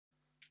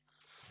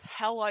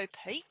Hello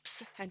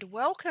peeps and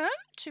welcome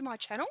to my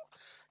channel.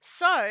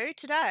 So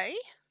today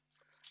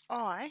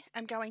I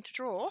am going to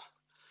draw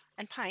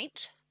and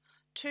paint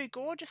two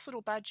gorgeous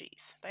little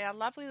budgies. They are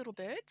lovely little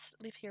birds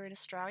that live here in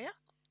Australia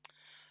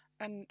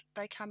and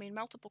they come in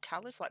multiple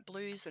colours like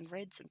blues and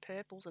reds and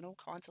purples and all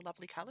kinds of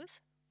lovely colours.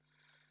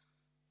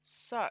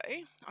 So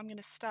I'm going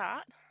to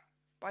start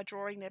by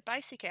drawing their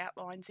basic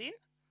outlines in.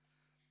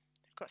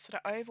 They've got sort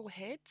of oval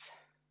heads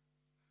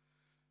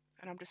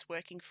and I'm just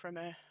working from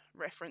a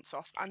reference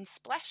off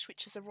Unsplash,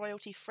 which is a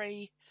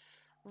royalty-free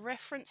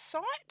reference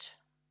site.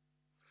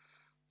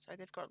 So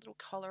they've got a little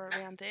collar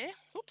around there.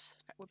 Oops,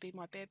 that would be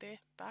my bear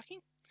barking.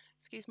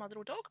 Excuse my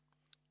little dog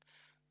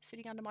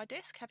sitting under my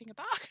desk having a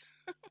bark.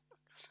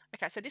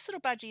 Okay, so this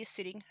little budgie is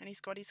sitting and he's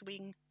got his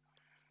wing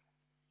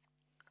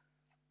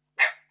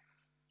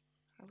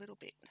a little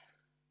bit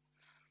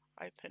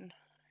open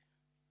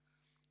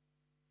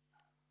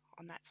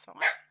on that side.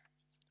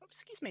 Oh,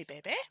 excuse me,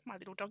 bear, my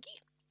little doggy.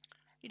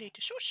 You need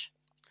to shush.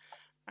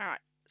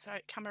 Alright, so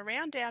come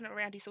around, down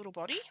around his little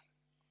body.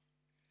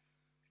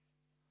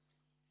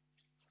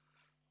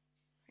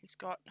 He's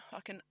got, I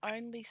can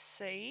only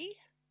see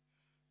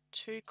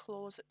two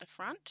claws at the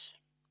front.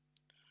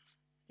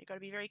 You've got to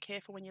be very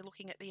careful when you're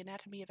looking at the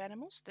anatomy of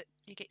animals that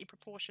you get your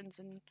proportions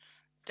and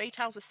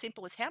details as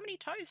simple as how many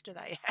toes do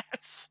they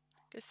have,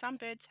 because some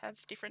birds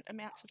have different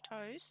amounts of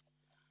toes.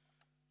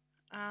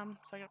 So I'm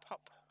going to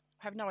pop,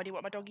 I have no idea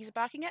what my doggies are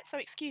barking at, so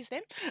excuse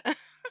them.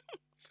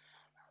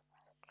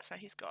 So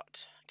he's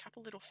got a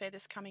couple little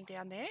feathers coming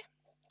down there,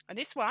 and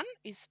this one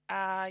is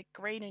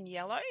green and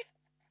yellow.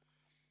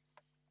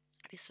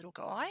 This little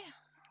guy,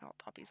 I'll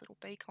pop his little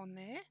beak on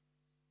there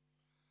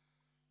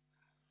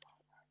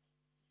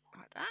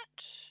like that.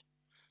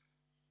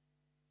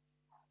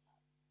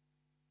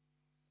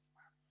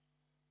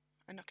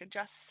 And I can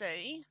just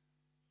see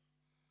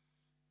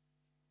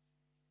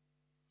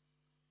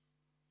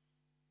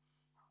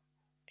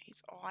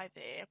his eye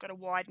there. I've got to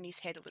widen his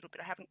head a little bit.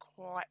 I haven't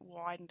quite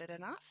widened it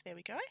enough. There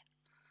we go.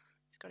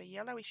 He's got a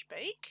yellowish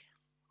beak.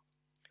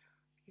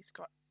 He's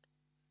got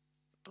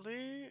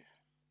blue.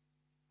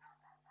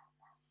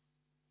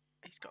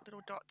 He's got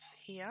little dots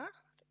here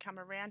that come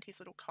around his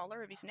little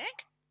collar of his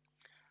neck.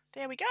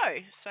 There we go.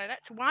 So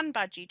that's one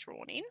budgie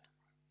drawn in.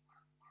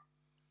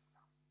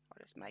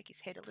 I'll just make his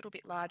head a little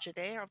bit larger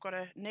there. I've got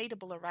a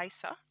kneadable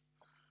eraser,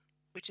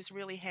 which is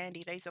really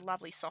handy. These are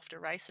lovely soft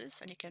erasers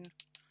and you can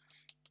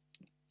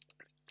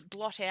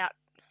blot out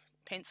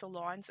pencil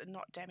lines and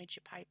not damage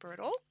your paper at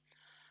all.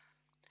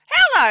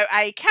 Hello,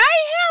 AK.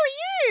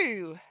 How are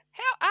you?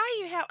 How are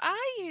you? How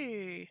are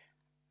you?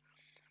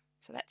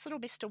 So that's little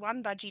Mr.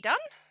 One budgie done.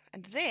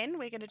 And then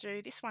we're going to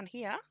do this one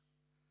here.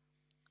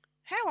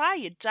 How are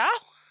you, dull?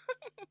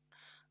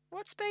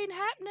 What's been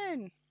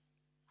happening?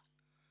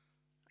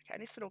 Okay,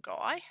 this little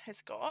guy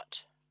has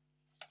got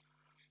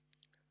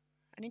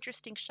an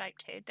interesting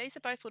shaped head. These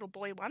are both little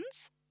boy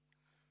ones.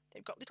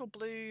 They've got little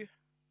blue.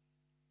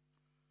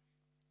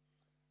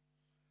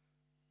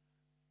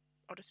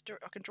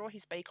 I can draw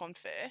his beak on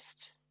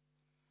first.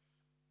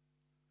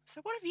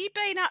 So what have you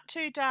been up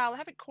to, Dale? I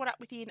haven't caught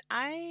up with you in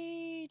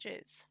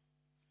ages.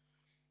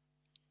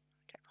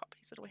 Okay, pop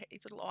his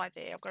little eye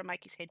there. I've got to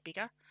make his head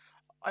bigger.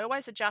 I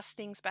always adjust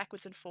things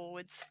backwards and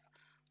forwards.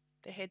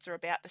 Their heads are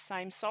about the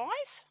same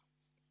size.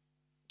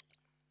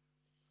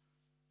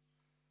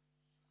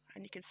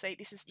 And you can see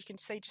you can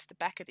see just the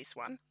back of this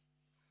one.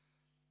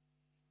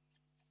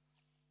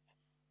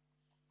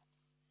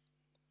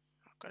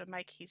 I've got to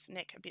make his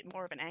neck a bit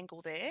more of an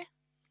angle there.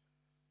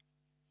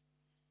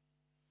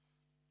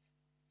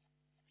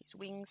 His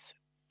wings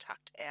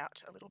tucked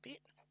out a little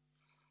bit.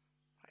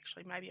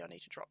 Actually, maybe I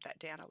need to drop that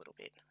down a little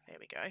bit. There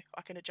we go.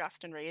 I can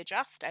adjust and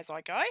readjust as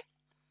I go.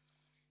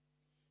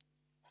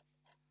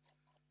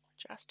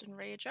 Adjust and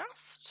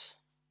readjust.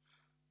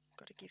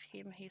 Got to give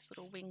him his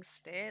little wings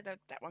there.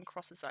 That one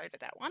crosses over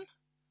that one.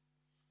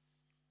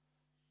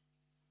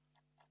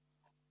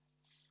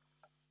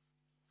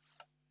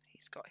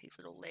 He's got his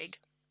little leg.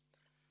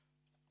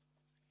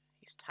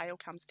 His tail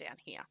comes down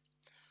here.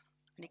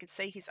 And you can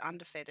see his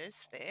under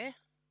feathers there.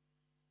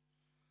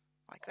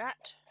 Like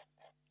that.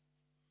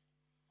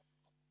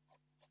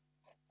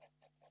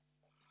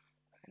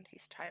 And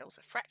his tail's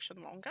a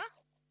fraction longer.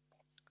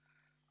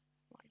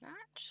 Like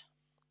that.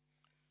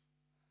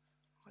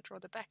 I draw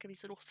the back of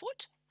his little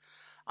foot.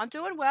 I'm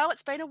doing well.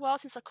 It's been a while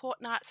since I caught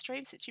an art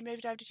stream since you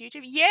moved over to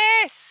YouTube.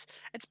 Yes!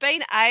 It's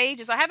been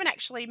ages. I haven't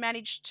actually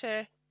managed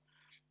to...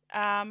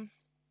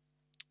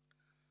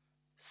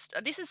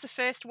 this is the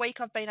first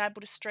week I've been able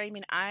to stream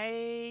in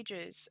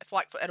ages,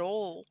 at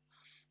all.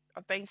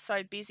 I've been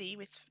so busy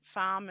with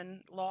farm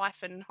and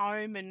life and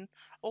home and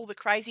all the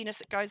craziness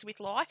that goes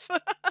with life,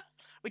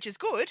 which is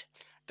good.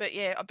 But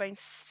yeah, I've been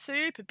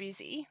super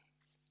busy.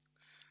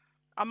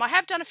 I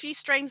have done a few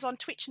streams on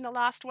Twitch in the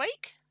last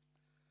week,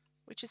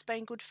 which has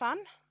been good fun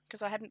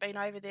because I hadn't been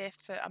over there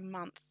for a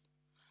month.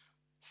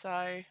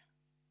 So,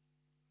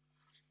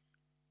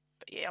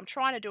 but yeah, I'm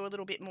trying to do a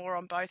little bit more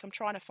on both. I'm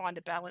trying to find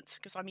a balance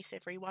because I miss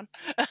everyone.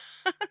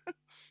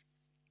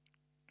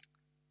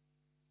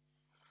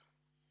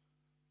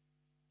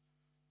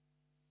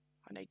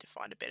 I need to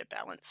find a better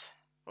balance.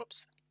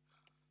 Whoops.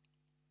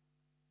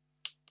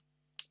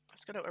 I've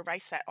just got to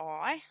erase that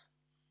eye.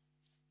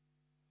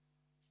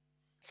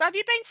 So have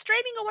you been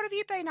streaming, or what have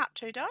you been up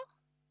to, doll?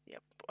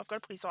 Yep, I've got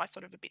to put his eye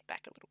sort of a bit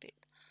back a little bit,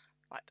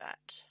 like that.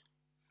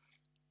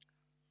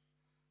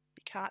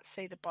 You can't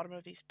see the bottom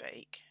of his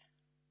beak.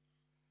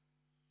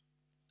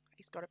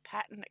 He's got a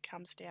pattern that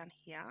comes down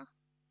here,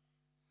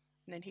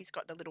 and then he's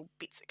got the little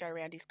bits that go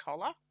around his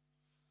collar,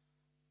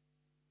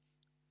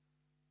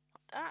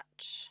 like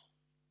that.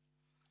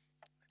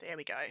 There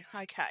we go.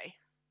 Okay.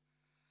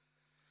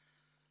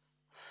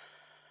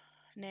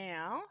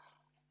 Now,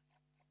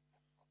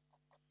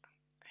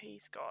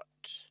 he's got,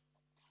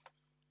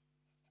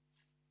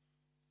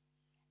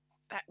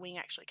 that wing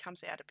actually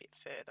comes out a bit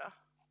further.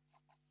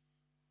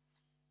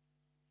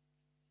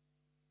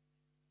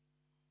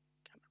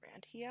 Come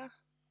around here.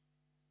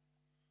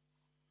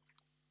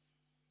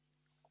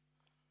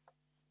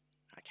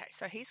 Okay,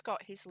 so he's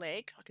got his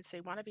leg. I can see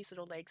one of his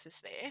little legs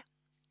is there.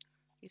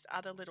 His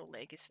other little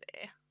leg is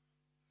there.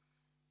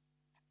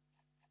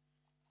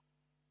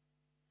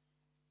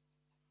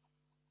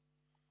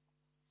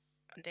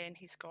 And then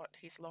he's got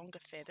his longer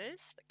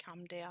feathers that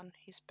come down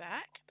his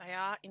back. They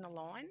are in a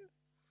line.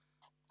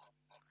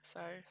 So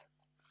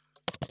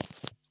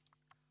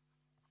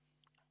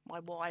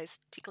my wire's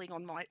tickling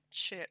on my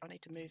shirt. I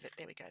need to move it.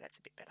 There we go. That's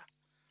a bit better.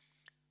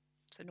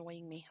 It's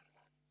annoying me.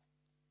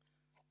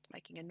 It's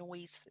making a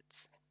noise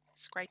that's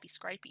scrapey,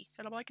 scrapey.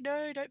 And I'm like,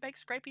 no, don't make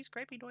scrapey,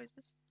 scrapey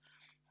noises.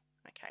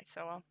 Okay,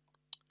 so I'll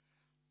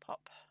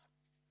pop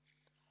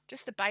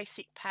just the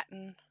basic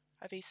pattern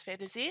of his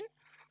feathers in.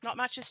 Not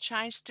much has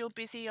changed. Still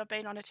busy. I've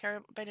been a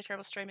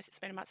terrible streamer. It's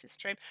been a month since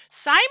stream.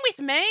 Same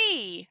with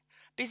me.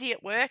 Busy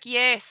at work.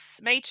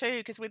 Yes, me too.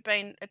 Because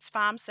it's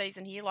farm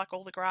season here. Like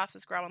all the grass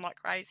is growing like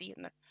crazy,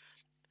 and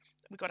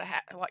we've got to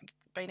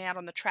been out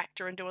on the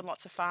tractor and doing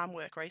lots of farm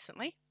work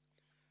recently.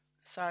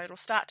 So it'll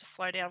start to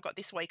slow down. I've got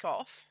this week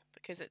off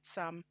because it's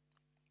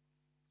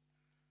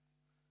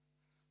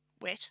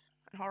wet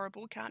and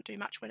horrible. Can't do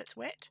much when it's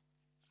wet.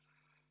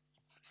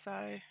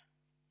 So.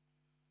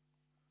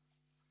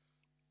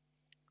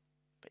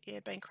 But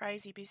yeah, been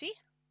crazy busy.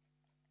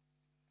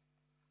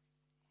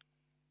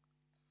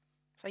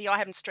 So yeah, I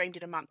haven't streamed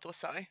in a month or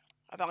so.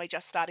 I've only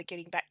just started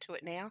getting back to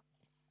it now.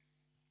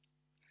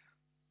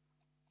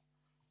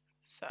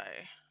 So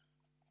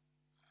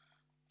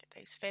get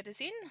these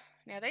feathers in.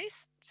 Now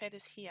these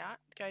feathers here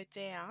go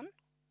down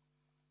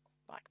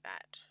like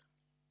that.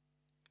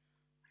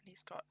 And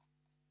I've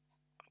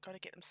got to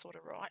get them sort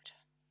of right.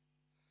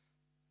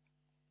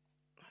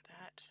 Like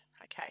that.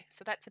 Okay,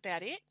 so that's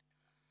about it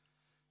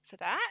for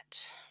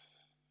that.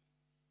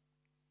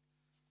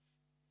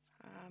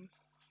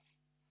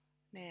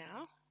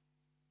 Now,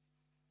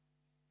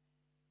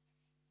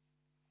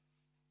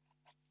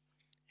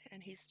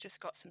 and he's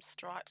just got some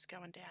stripes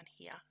going down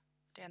here,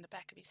 down the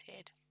back of his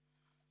head.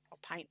 I'll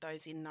paint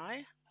those in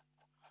though.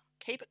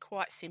 Keep it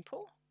quite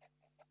simple.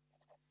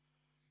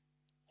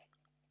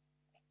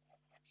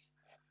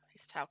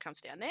 His tail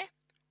comes down there.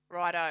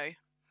 Righto.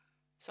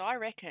 So I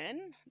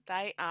reckon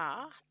they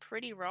are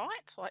pretty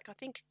right. Like I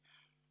think,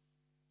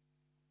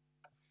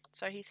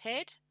 so his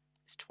head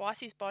is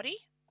twice his body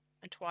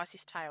and twice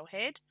his tail.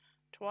 Head,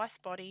 twice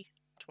body,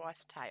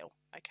 twice tail.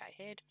 Okay,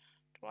 head,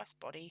 twice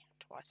body,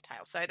 twice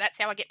tail. So that's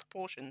how I get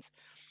proportions.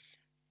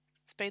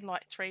 It's been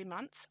like 3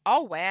 months.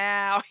 Oh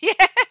wow. Yeah.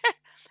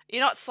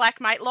 You're not slack,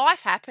 mate.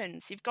 Life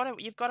happens. You've got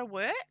to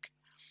work.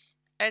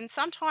 And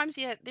sometimes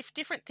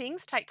different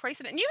things take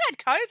precedent. And you had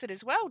COVID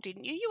as well,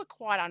 didn't you? You were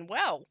quite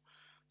unwell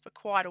for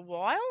quite a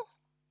while.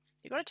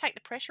 You've got to take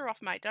the pressure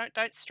off, mate.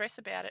 Don't stress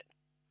about it.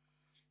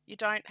 You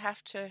don't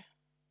have to.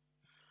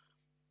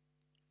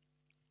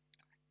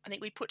 I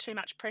think we put too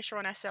much pressure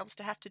on ourselves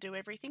to have to do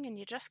everything, and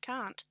you just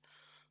can't.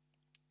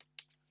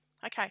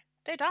 Okay,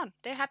 they're done.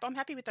 I'm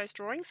happy with those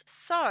drawings.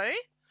 So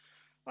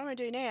what I'm going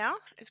to do now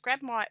is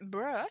grab my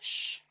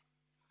brush,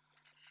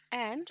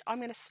 and I'm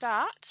going to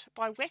start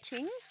by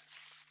wetting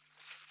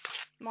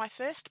my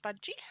first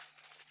budgie,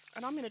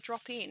 and I'm going to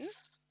drop in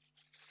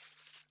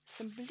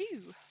some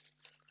blue.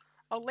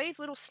 I'll leave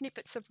little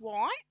snippets of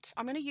white.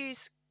 I'm going to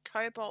use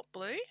cobalt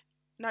blue.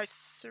 No,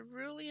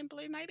 cerulean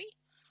blue maybe?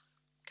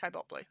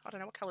 Cobalt blue. I don't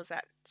know what colour is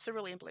that.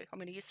 Cerulean blue. I'm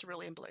going to use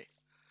cerulean blue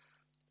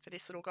for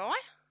this little guy.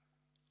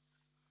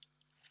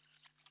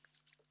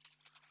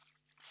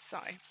 So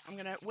I'm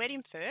going to wet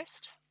him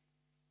first,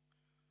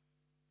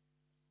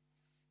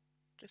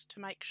 just to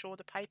make sure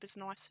the paper's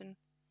nice and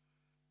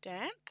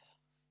damp.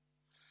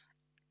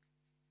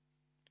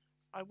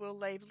 I will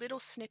leave little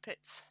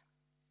snippets,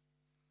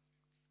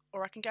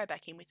 or I can go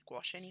back in with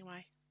gouache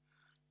anyway,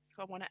 if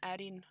I want to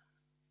add in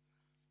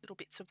little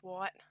bits of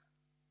white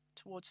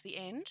towards the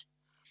end.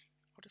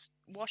 I'll just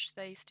wash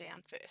these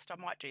down first. I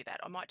might do that.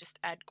 I might just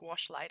add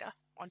gouache later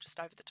on just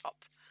over the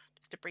top,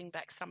 just to bring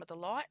back some of the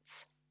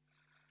lights.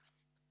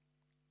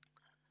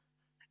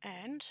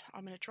 And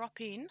I'm going to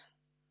drop in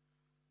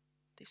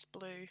this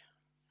blue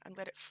and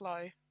let it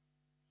flow.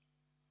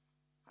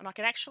 And I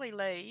can actually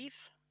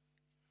leave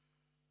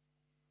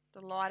the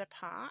lighter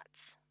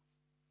parts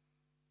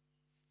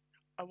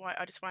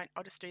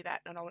I'll just do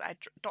that, and I'll add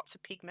dots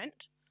of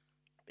pigment.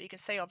 But you can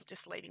see I'm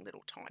just leaving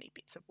little tiny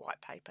bits of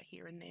white paper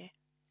here and there.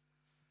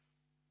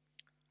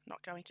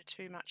 Not going to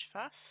too much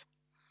fuss.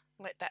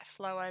 Let that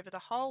flow over the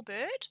whole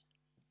bird.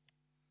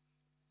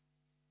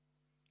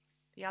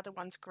 The other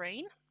one's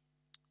green,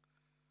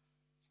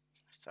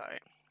 so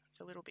it's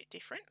a little bit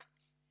different.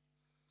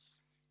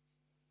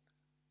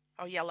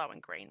 Oh, yellow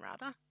and green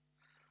rather.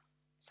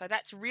 So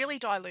that's really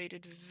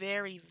diluted,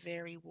 very,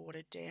 very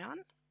watered down.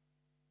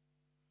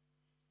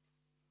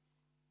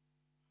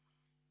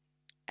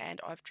 And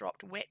I've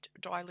dropped wet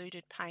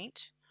diluted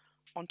paint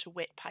onto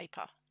wet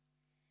paper.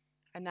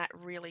 And that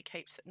really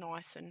keeps it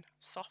nice and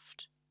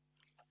soft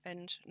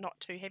and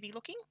not too heavy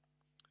looking.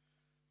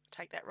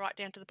 Take that right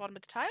down to the bottom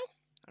of the tail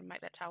and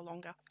make that tail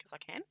longer because I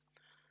can.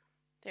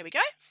 There we go.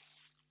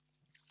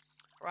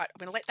 Right, I'm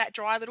going to let that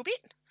dry a little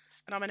bit,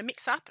 and I'm going to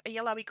mix up a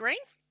yellowy green.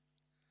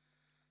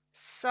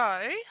 So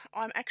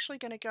I'm actually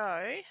going to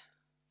go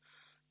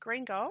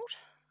green gold.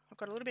 I've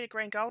got a little bit of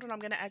green gold, and I'm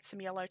going to add some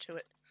yellow to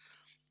it.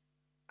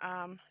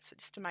 So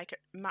just to make it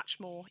much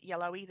more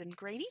yellowy than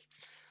greeny.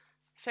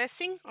 First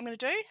thing I'm going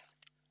to do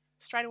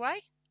straight away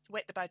is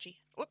wet the budgie.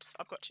 Oops,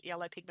 I've got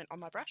yellow pigment on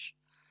my brush.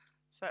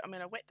 So I'm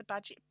going to wet the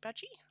budgie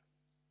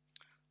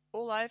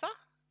all over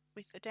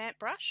with the damp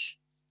brush,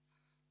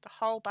 the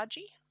whole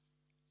budgie.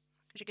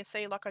 As you can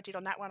see, like I did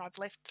on that one, I've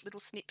left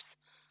little snips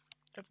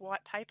of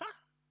white paper.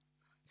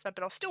 So,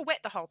 but I'll still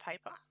wet the whole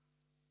paper.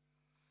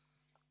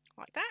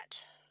 Like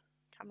that.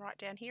 Come right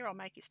down here, I'll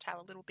make his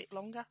tail a little bit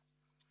longer.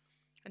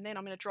 And then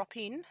I'm going to drop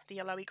in the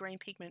yellowy green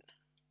pigment.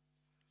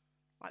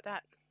 Like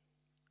that.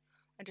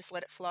 And just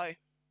let it flow.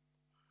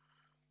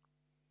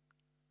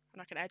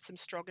 And I can add some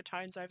stronger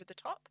tones over the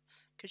top,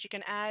 because you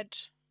can add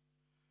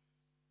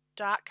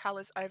dark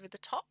colours over the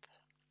top.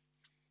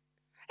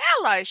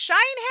 Hello Shane,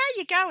 how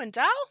you going,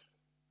 Dale?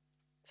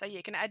 So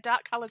you can add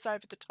dark colours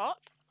over the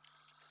top.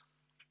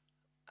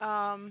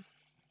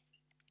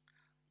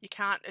 You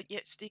can't,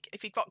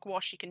 if you've got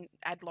gouache you can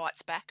add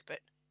lights back, but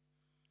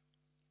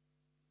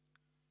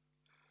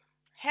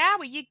how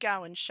are you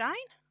going, Shane?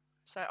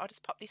 So I'll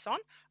just pop this on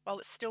while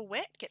it's still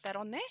wet, get that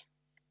on there.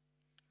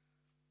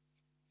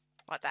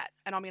 Like that.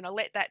 And I'm going to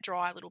let that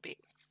dry a little bit.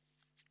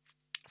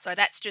 So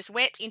that's just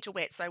wet into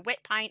wet. So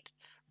wet paint,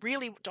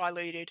 really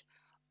diluted,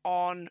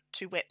 on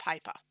to wet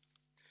paper.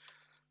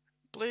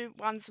 Blue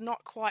one's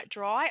not quite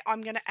dry.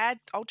 I'm going to add,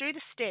 I'll do the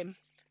stem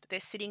that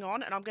they're sitting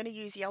on, and I'm going to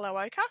use yellow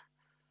ochre.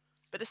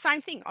 But the same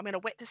thing, I'm going to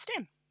wet the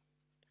stem.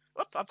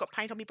 Oop, I've got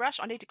paint on my brush.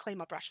 I need to clean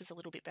my brushes a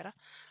little bit better.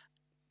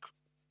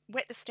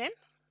 Wet the stem,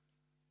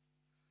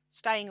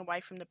 staying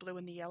away from the blue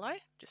and the yellow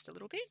just a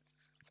little bit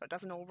so it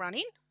doesn't all run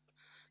in.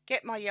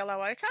 Get my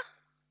yellow ochre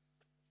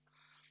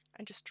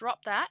and just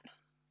drop that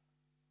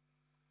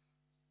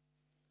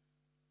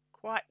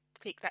quite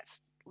thick. That's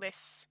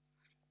less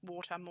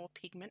water, more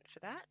pigment for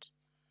that.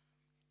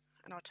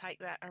 And I'll take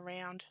that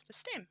around the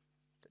stem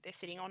that they're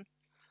sitting on,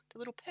 the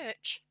little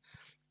perch.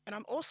 And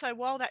I'm also,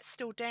 while that's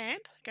still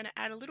damp, going to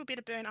add a little bit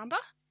of burnt umber,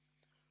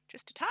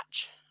 just a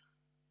touch,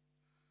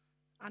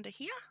 under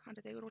here,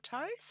 under their little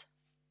toes.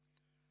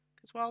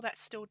 Because while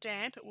that's still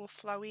damp, it will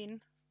flow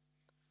in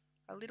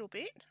a little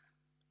bit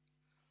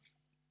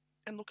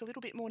and look a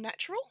little bit more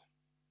natural.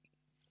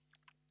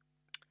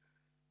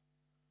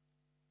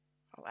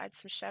 I'll add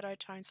some shadow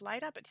tones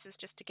later, but this is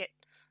just to get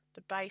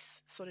the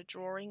base sort of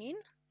drawing in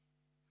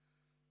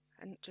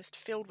and just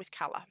filled with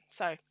colour.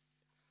 So,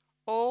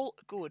 all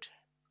good.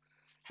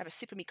 Have a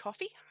sip of me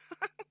coffee.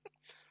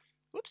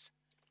 Whoops,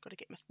 got to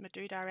get my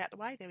doodah out the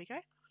way. There we go.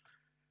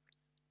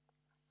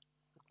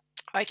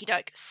 Okie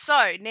doke.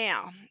 So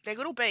now their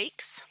little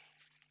beaks.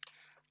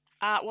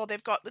 Well, they're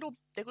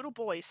little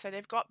boys, so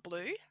they've got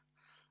blue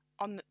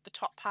on the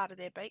top part of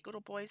their beak.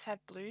 Little boys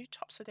have blue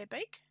tops of their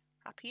beak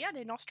up here,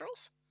 their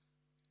nostrils,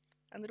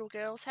 and little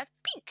girls have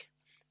pink,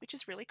 which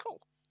is really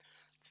cool.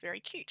 It's very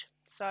cute.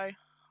 So I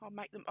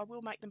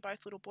will make them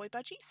both little boy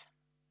budgies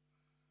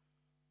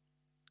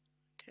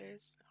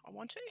because I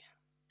want to,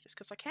 just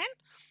because I can.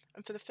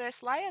 And for the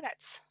first layer,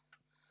 that's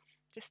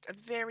just a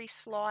very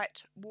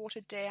slight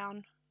watered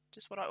down,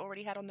 just what I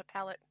already had on the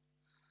palette,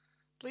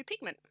 blue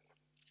pigment.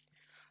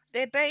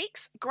 Their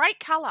beaks, great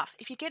colour.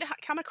 If you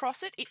come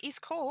across it, it is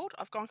called,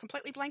 I've gone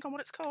completely blank on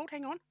what it's called.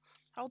 Hang on,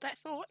 hold that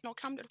thought and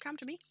it'll come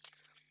to me.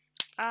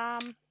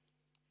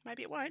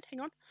 Maybe it won't. Hang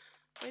on.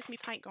 Where's my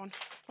paint gone?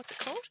 What's it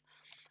called?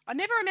 I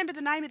never remember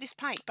the name of this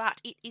paint,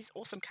 but it is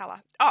awesome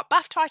colour. Oh,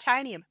 Buff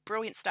Titanium.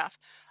 Brilliant stuff.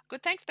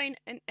 Good, thanks. Been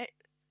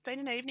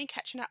an evening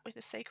catching up with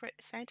a secret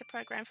Santa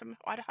program from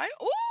Idaho.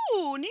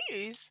 Ooh,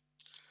 news.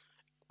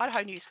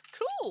 Idaho news.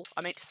 Cool,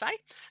 I meant to say.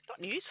 Not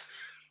news.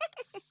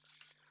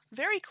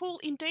 Very cool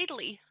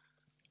indeedly.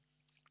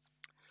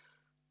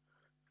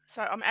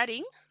 So I'm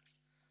adding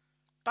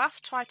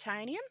Buff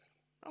Titanium.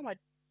 Oh, my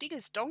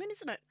digger's donging,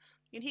 isn't it?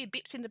 You can hear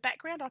bips in the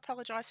background. I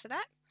apologise for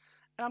that.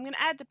 And I'm going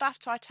to add the Buff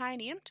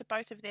Titanium to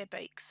both of their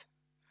beaks,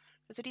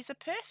 because it is a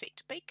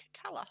perfect beak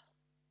colour.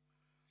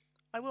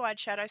 I will add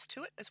shadows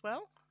to it as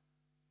well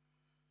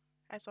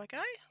as I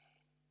go.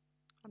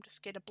 I'm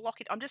just going to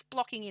block it. I'm just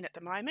blocking in at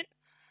the moment.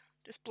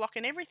 Just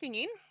blocking everything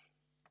in,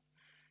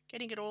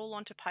 getting it all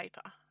onto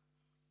paper.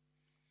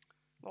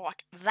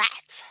 Like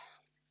that.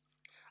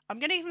 I'm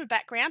going to give him a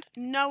background.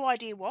 No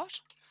idea what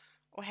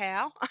or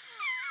how.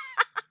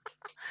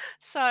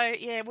 So,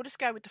 yeah, we'll just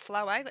go with the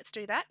flow, eh? Let's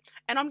do that.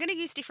 And I'm going to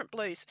use different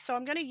blues. So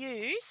I'm going to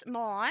use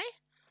my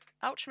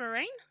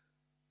ultramarine.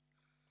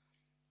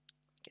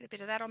 Get a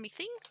bit of that on my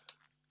thing.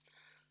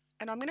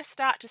 And I'm going to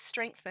start to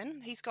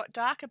strengthen. He's got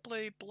darker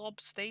blue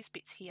blobs. These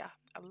bits here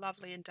are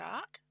lovely and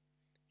dark.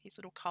 His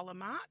little colour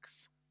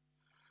marks.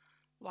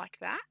 Like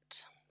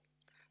that.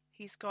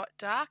 He's got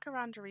darker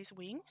under his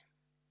wing.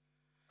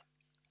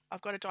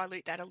 I've got to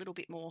dilute that a little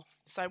bit more.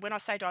 So when I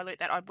say dilute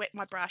that, I wet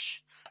my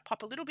brush,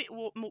 pop a little bit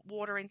more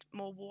water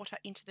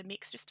into the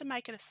mix just to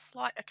make it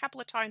a couple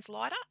of tones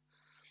lighter.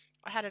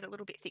 I had it a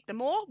little bit thick. The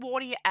more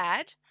water you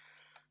add,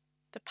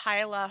 the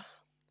paler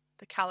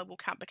the colour will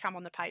become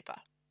on the paper.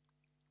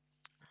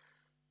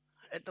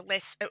 It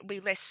will be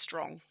less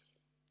strong.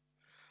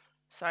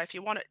 So if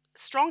you want a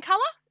strong colour,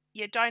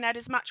 you don't add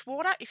as much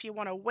water. If you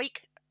want a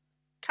weak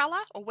colour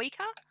or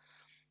weaker,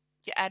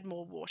 you add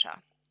more water.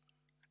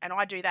 And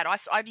I do that. I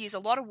use a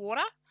lot of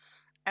water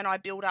and I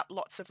build up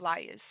lots of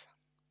layers.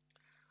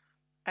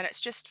 And it's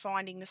just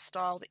finding the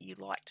style that you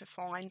like to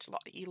find,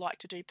 that you like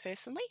to do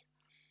personally.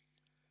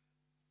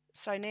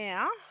 So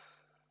now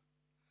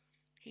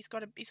he's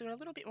got a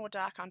little bit more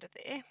dark under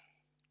there.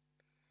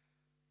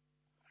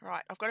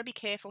 Right, I've got to be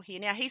careful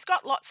here. Now he's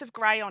got lots of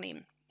grey on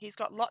him. He's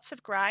got lots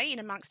of grey in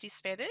amongst his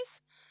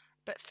feathers.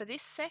 But for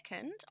this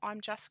second,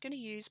 I'm just going to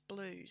use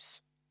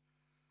blues.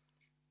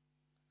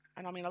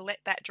 And I'm going to let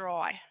that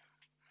dry.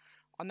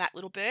 On that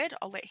little bird,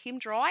 I'll let him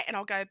dry and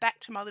I'll go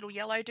back to my little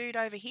yellow dude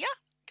over here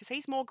because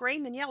he's more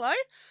green than yellow,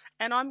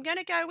 and I'm going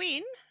to go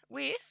in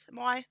with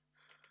my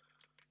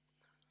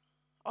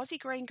Aussie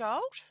Green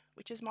Gold,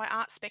 which is my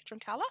Art Spectrum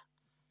colour.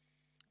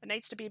 It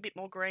needs to be a bit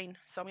more green,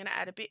 so I'm going to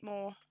add a bit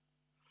more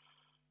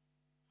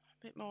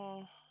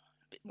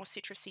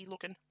citrusy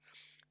looking.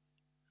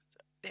 So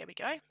there we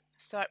go.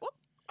 So whoop,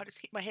 I just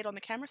hit my head on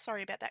the camera,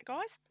 sorry about that,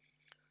 guys.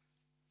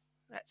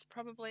 That's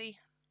probably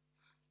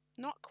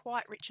not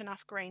quite rich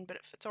enough green, but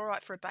it's all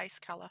right for a base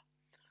colour.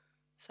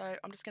 So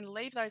I'm just going to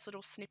leave those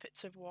little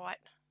snippets of white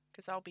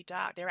because they'll be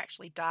dark. They're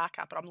actually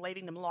darker, but I'm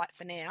leaving them light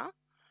for now.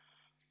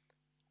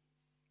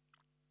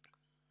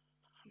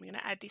 I'm going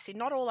to add this in,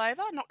 not all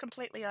over, not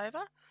completely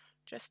over,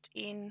 just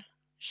in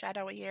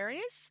shadowy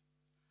areas.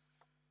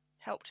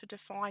 Help to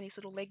define his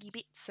little leggy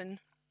bits, and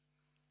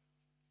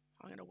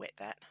I'm going to wet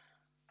that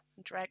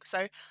and drag.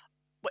 So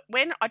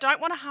when I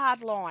don't want a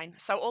hard line,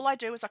 so all I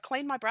do is I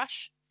clean my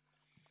brush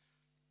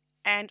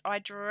and I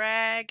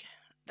drag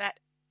that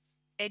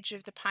edge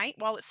of the paint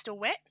while it's still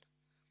wet.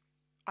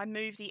 I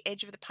move the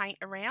edge of the paint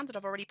around that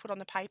I've already put on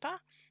the paper,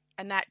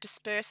 and that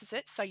disperses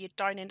it so you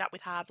don't end up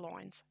with hard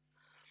lines.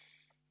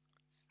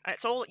 And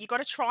it's all, you've got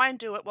to try and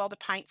do it while the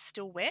paint's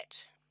still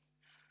wet.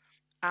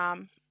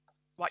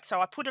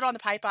 So I put it on the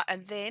paper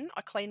and then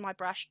I clean my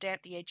brush,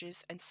 damp the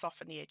edges and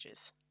soften the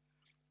edges.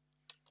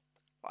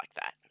 Like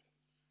that.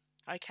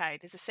 Okay,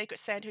 there's a secret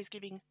Santa who's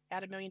giving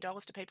out $1 million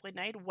to people in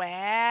need.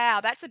 Wow,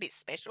 that's a bit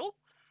special.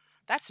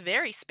 That's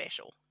very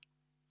special.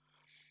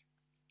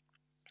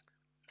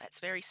 That's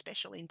very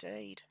special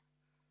indeed.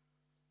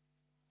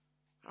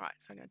 All right,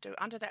 so I'm going to do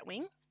under that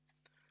wing.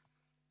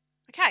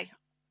 Okay,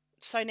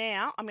 so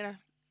now I'm going to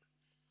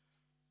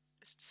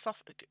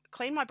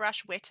clean my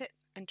brush, wet it,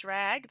 and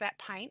drag that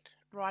paint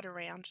right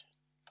around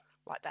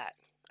like that.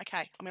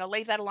 Okay, I'm going to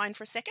leave that alone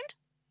for a second.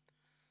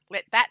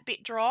 Let that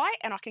bit dry,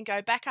 and I can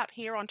go back up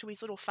here onto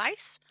his little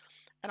face,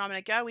 and I'm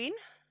going to go in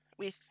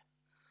with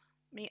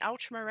me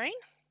ultramarine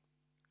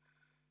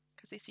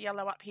because this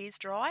yellow up here is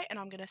dry, and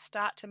I'm going to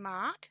start to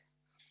mark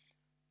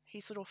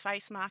his little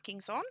face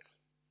markings on.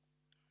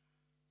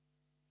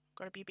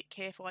 Got to be a bit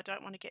careful. I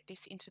don't want to get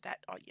this into that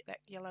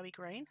yellowy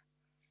green.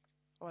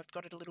 Oh, I've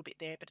got it a little bit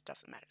there, but it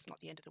doesn't matter. It's not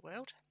the end of the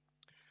world.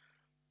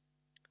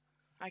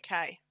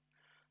 Okay,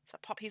 so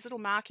pop his little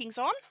markings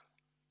on.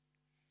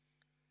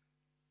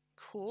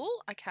 Cool,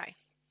 okay.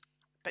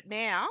 But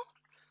now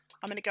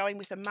I'm going to go in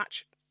with a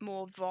much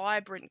more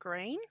vibrant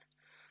green.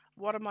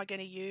 What am I going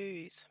to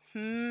use?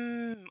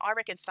 I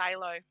reckon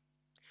phthalo.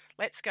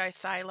 Let's go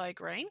phthalo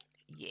green.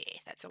 Yeah,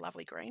 that's a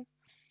lovely green.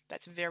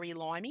 That's very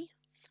limey.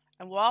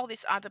 And while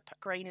this other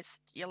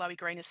yellowy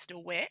green is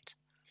still wet,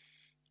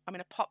 I'm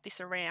going to pop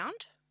this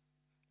around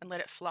and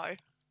let it flow.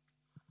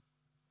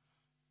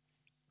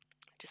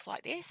 Just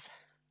like this.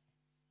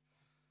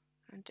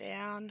 And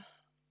down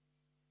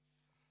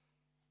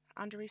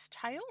under his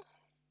tail.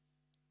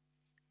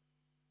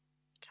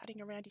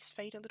 Cutting around his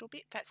feet a little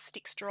bit. That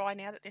stick's dry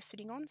now that they're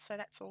sitting on, so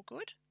that's all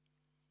good.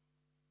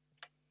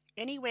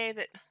 Anywhere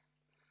that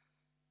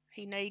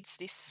he needs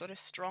this sort of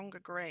stronger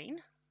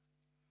green,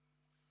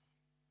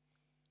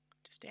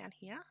 just down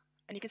here.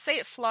 And you can see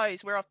it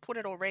flows where I've put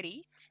it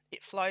already.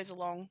 It flows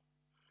along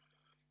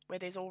where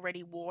there's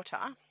already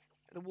water.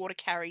 The water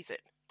carries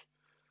it.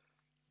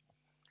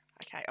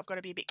 Okay, I've got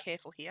to be a bit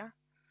careful here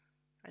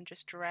and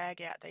just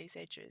drag out these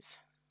edges.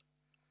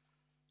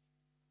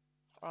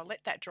 I'll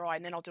let that dry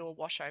and then I'll do a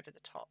wash over the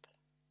top.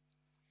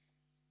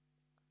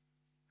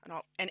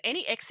 And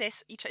any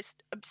excess, you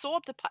just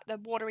absorb the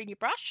water in your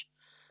brush,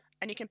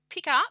 and you can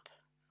pick up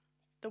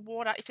the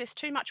water. If there's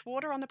too much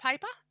water on the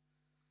paper,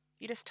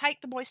 you just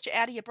take the moisture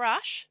out of your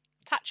brush,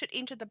 touch it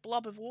into the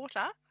blob of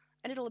water,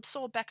 and it'll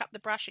absorb back up the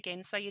brush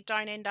again, so you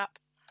don't end up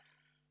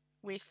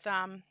with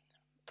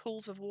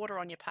pools of water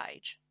on your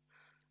page.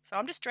 So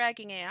I'm just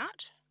dragging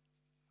out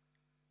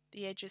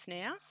the edges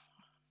now,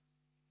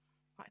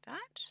 like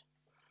that.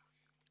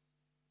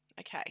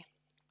 Okay,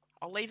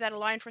 I'll leave that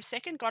alone for a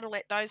second. Got to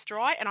let those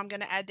dry, and I'm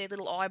going to add their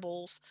little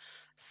eyeballs.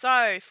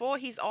 So for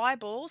his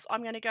eyeballs,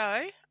 I'm going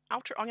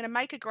to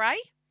make a grey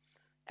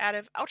out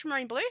of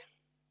ultramarine blue.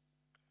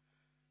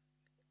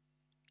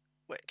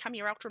 Come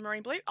here,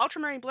 ultramarine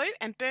blue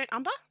and burnt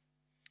umber.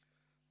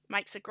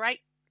 Makes a great,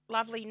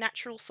 lovely,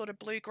 natural sort of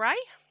blue-grey.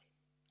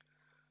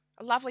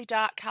 A lovely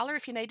dark colour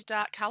if you need a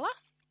dark colour.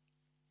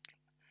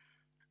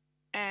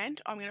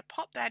 And I'm going to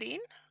pop that in.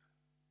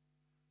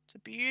 It's a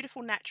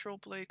beautiful, natural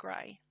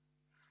blue-grey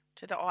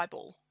to the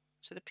eyeball,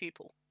 to the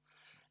pupil.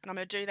 And I'm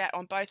going to do that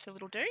on both the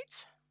little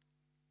dudes,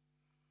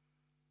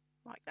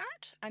 like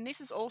that. And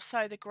this is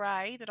also the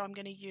grey that I'm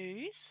going to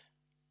use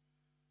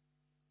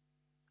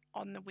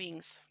on the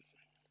wings.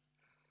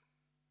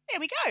 There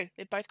we go.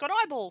 They've both got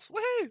eyeballs.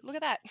 Woohoo! Look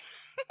at that.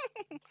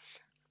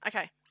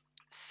 Okay,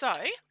 so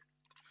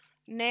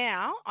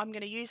now I'm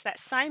going to use that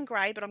same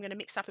grey, but I'm going to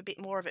mix up a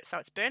bit more of it. So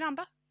it's burnt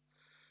umber,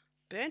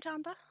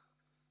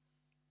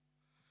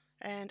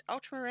 and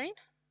ultramarine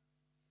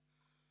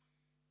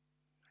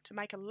to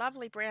make a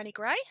lovely browny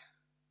grey,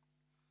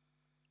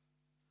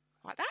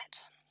 like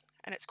that.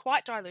 And it's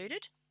quite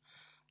diluted.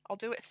 I'll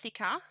do it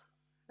thicker.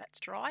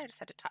 That's dry. I just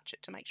had to touch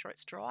it to make sure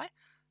it's dry.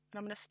 And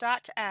I'm going to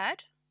start to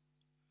add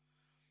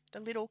the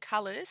little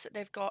colours that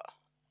they've got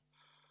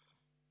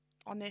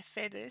on their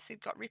feathers. They've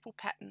got ripple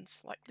patterns,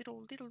 like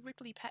little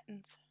ripply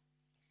patterns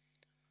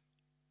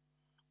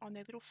on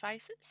their little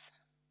faces.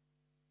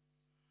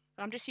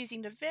 And I'm just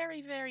using the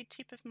very, very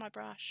tip of my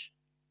brush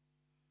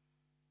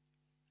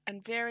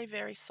and very,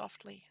 very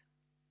softly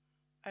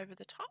over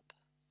the top,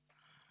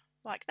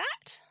 like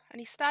that.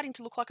 And he's starting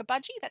to look like a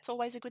budgie. That's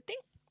always a good thing.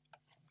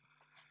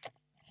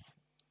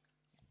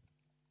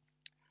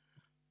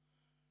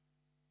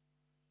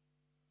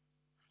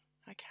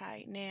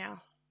 Okay,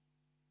 now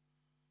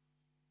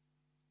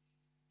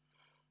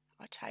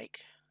I take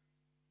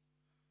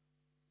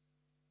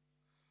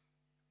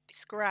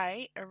this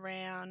grey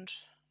around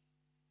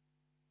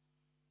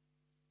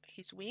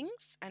his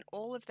wings and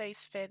all of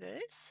these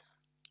feathers.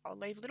 I'll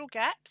leave little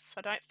gaps.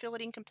 I don't fill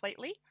it in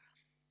completely.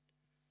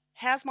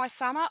 How's my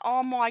summer?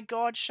 Oh my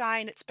God,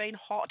 Shane, it's been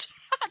hot.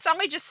 It's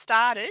only just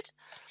started.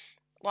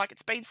 Like,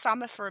 it's been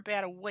summer for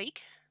about a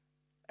week.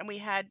 And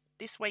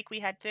this week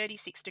we had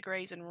 36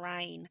 degrees and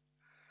rain,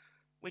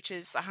 which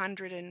is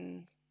 100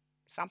 and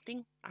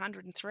something,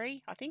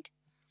 103, I think.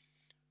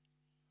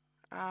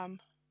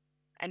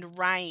 And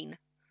rain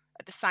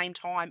at the same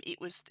time.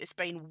 It's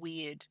been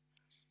weird.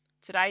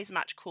 Today's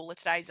much cooler.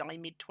 Today's only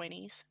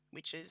mid-20s,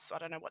 which is, I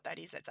don't know what that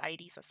is. That's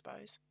 80s, I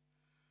suppose,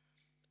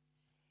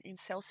 in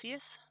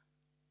Celsius.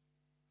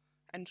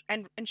 And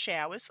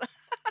showers.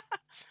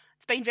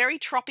 It's been very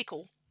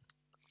tropical.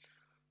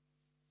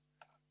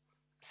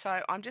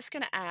 So I'm just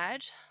going to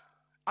add,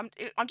 I'm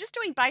just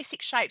doing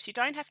basic shapes. You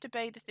don't have to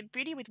be, the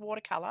beauty with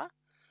watercolour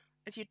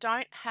is you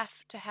don't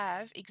have to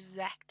have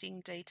exacting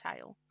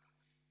detail.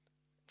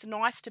 It's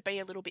nice to be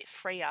a little bit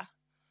freer,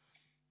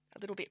 a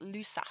little bit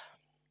looser,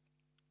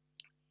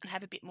 and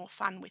have a bit more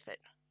fun with it.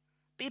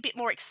 Be a bit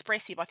more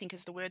expressive, I think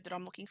is the word that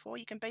I'm looking for.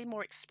 You can be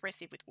more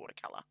expressive with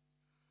watercolour.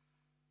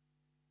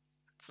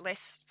 It's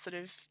less sort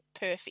of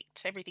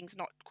perfect. Everything's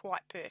not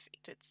quite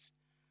perfect. It's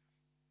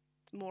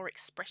more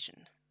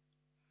expression.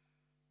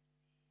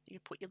 You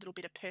put your little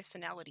bit of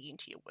personality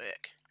into your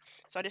work.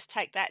 So I just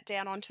take that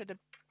down onto the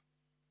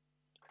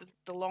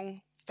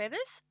long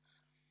feathers.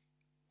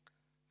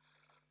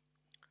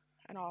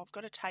 And I've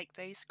got to take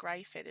these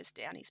grey feathers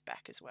down his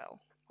back as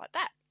well, like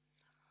that.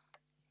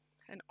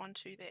 And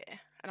onto there.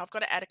 And I've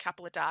got to add a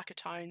couple of darker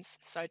tones,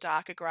 so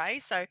darker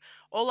greys. So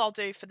all I'll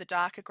do for the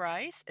darker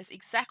greys is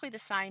exactly the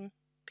same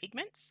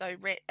pigments, so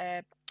red,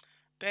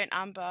 burnt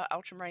umber,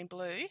 ultramarine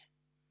blue,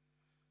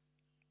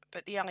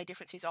 but the only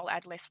difference is I'll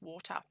add less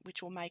water,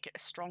 which will make it a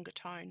stronger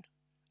tone,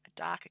 a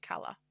darker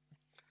colour.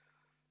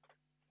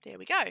 There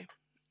we go.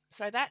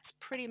 So that's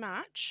pretty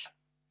much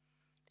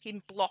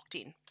him blocked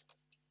in.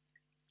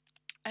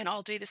 And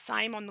I'll do the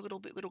same on the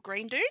little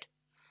green dude.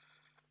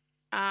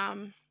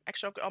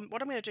 Actually,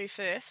 what I'm going to do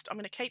first, I'm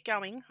going to keep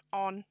going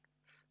on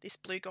this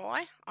blue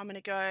guy. I'm going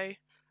to go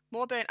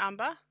more burnt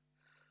umber,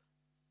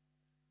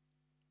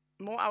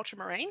 more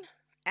ultramarine,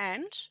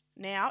 and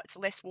now it's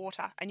less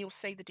water, and you'll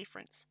see the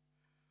difference.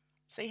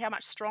 See how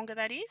much stronger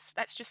that is?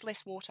 That's just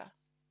less water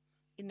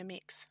in the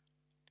mix.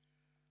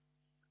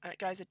 And it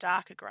goes a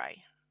darker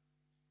grey.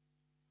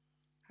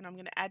 And I'm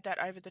going to add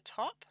that over the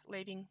top,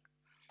 leaving,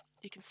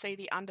 you can see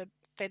the under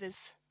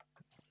feathers.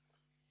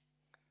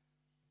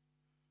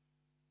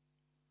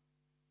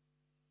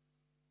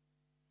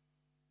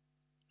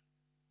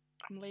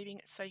 I'm leaving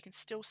it so you can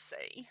still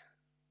see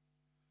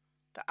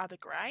the other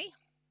grey.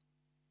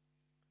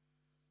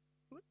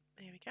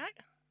 There we go.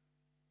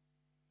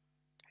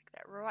 Take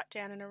that right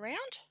down and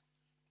around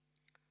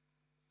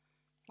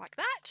like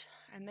that,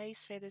 and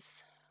these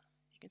feathers,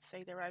 you can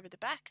see they're over the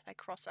back, they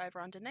cross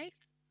over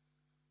underneath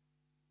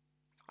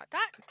like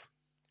that.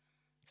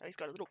 So he's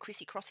got a little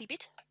crissy-crossy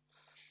bit,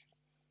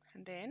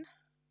 and then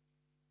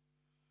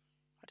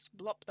I just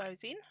blop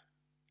those in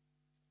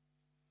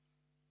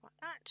like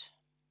that.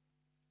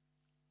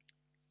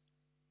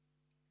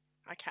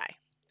 Okay,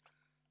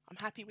 I'm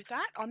happy with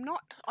that.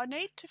 I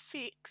need to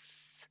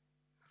fix,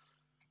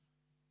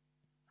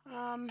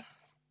 I've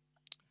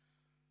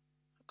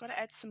got to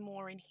add some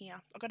more in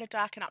here. I've got to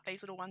darken up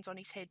these little ones on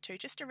his head too,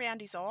 just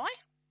around his eye.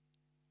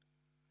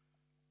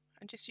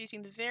 I'm just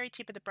using the very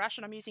tip of the brush,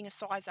 and I'm using a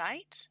size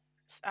 8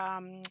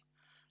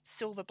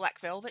 silver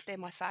black velvet. They're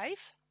my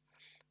fave.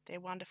 They're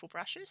wonderful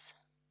brushes,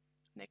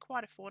 and they're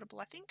quite affordable.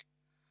 I think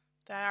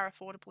they are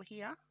affordable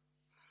here,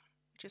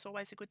 which is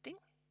always a good thing.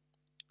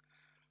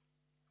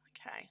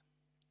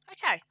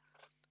 Okay,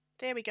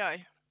 there we go.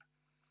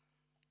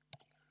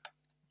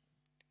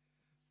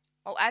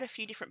 I'll add a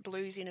few different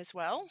blues in as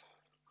well.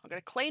 I'm going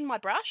to clean my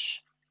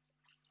brush,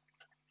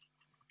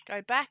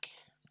 go back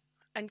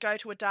and go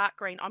to a dark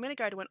green. I'm going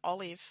to go to an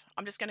olive.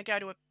 I'm just going to go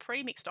to a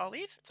pre-mixed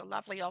olive. It's a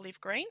lovely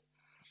olive green,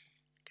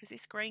 because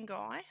this green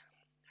guy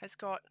has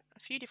got a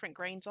few different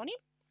greens on him,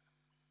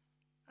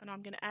 and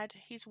I'm going to add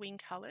his wing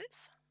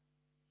colours.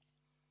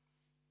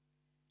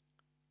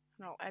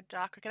 And I'll add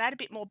dark. I can add a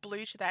bit more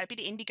blue to that. A bit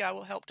of indigo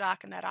will help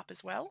darken that up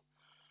as well.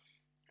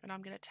 And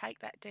I'm going to take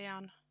that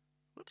down.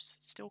 Whoops,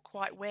 still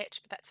quite wet,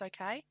 but that's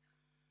okay.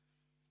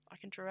 I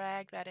can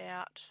drag that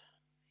out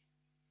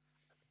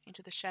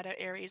into the shadow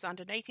areas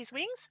underneath his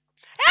wings.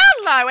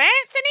 Hello,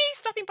 Anthony!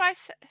 Stopping by,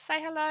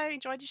 say hello.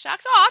 Enjoyed the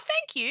sharks. Oh,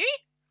 thank you.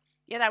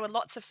 Yeah, they were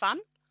lots of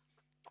fun.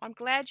 I'm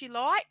glad you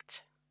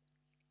liked.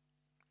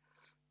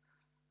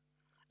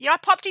 Yeah, I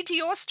popped into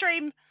your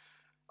stream.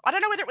 I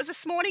don't know whether it was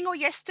this morning or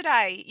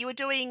yesterday. You were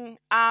doing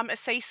a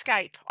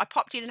seascape. I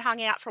popped in and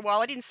hung out for a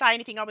while. I didn't say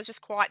anything. I was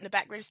just quiet in the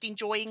background, just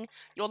enjoying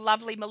your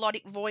lovely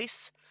melodic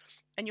voice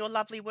and your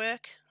lovely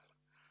work.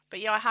 But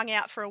yeah, I hung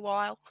out for a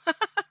while.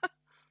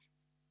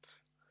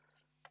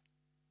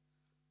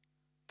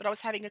 But I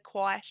was having a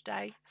quiet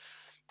day.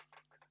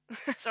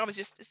 So I was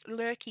just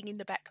lurking in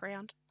the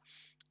background.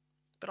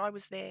 But I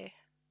was there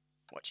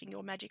watching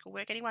your magical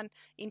work. Anyone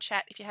in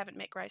chat, if you haven't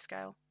met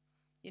Grayscale,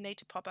 you need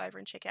to pop over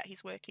and check out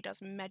his work. He does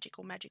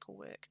magical, magical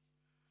work.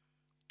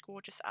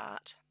 Gorgeous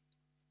art.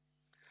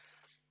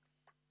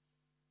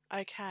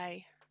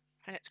 Okay,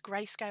 and it's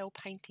grayscale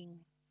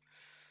painting.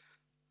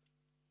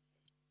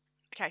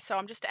 Okay, so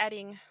I'm just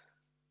adding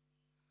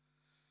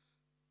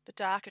the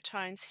darker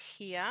tones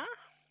here.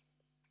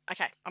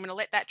 Okay, I'm going to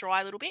let that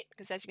dry a little bit,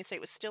 because as you can see,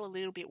 it was still a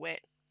little bit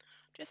wet.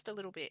 Just a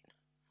little bit.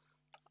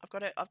 I've got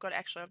to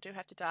actually, I do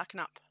have to darken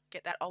up,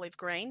 get that olive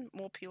green,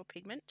 more pure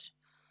pigment,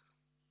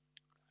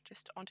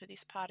 just onto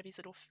this part of his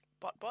little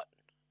bot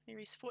near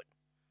his foot.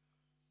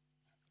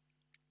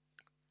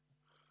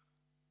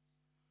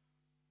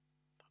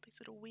 Pop his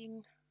little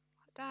wing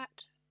like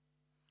that.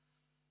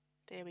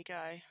 There we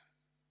go.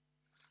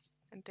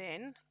 And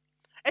then,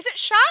 is it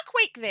Shark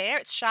Week there?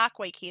 It's Shark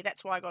Week here.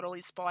 That's why I got all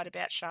inspired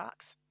about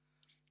sharks,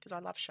 because I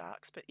love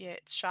sharks. But yeah,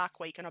 it's Shark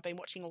Week, and I've been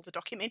watching all the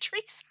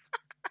documentaries.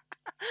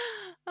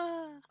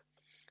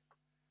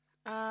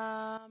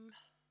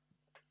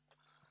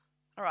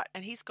 All right,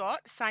 and he's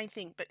got the same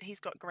thing, but he's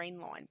got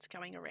green lines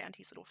going around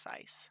his little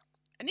face.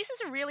 And this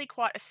is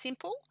quite a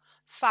simple,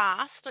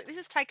 fast. This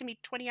has taken me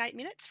 28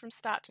 minutes from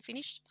start to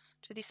finish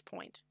to this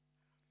point.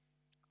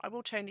 I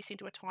will turn this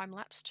into a time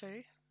lapse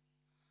too.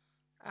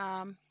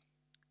 For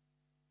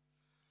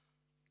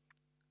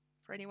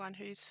anyone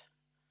who's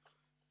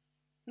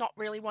not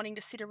really wanting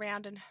to sit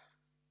around and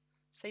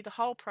see the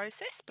whole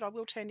process, but I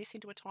will turn this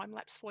into a time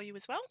lapse for you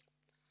as well.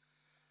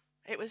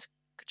 It was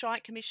a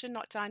giant commission,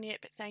 not done yet,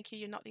 but thank you.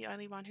 You're not the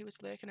only one who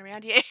was lurking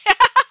around. Yeah.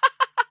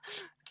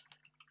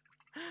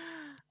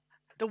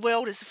 The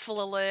world is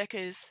full of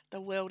lurkers. The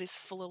world is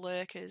full of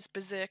lurkers,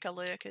 berserker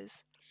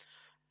lurkers.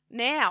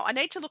 Now, I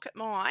need to look at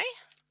my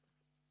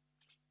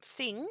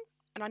thing,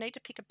 and I need to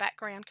pick a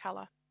background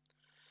colour.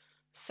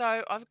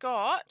 So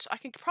I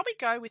can probably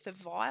go with a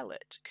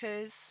violet,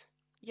 because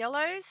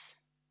yellows,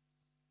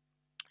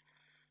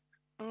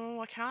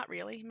 I can't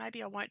really.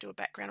 Maybe I won't do a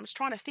background. I'm just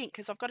trying to think,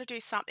 because I've got to do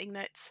something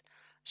that's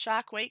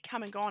Shark Week,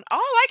 come and gone.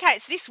 Oh, okay,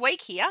 it's this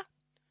week here.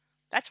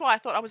 That's why I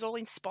thought I was all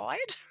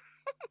inspired.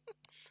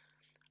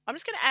 I'm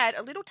just going to add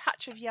a little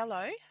touch of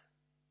yellow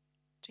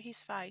to his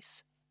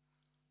face,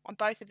 on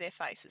both of their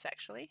faces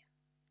actually.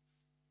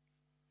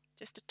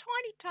 Just a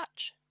tiny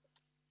touch.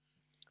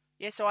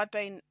 Yeah, so I've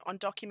been on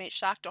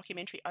shark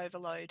documentary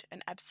overload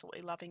and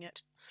absolutely loving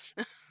it.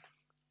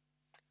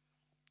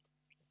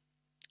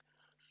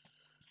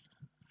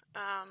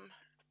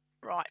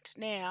 Right,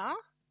 now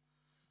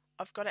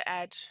I've got to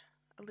add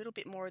a little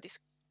bit more of this.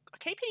 I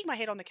keep hitting my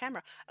head on the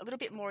camera. A little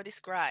bit more of this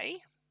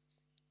grey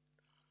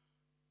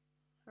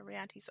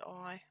around his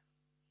eye.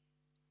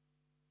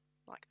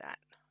 like that.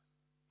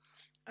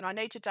 And I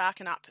need to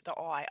darken up the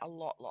eye a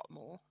lot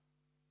more.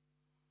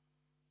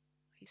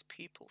 His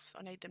pupils,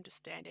 I need them to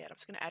stand out. I'm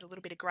just going to add a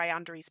little bit of grey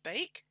under his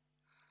beak.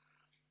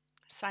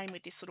 Same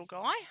with this little guy.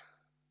 A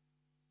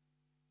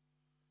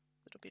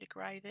little bit of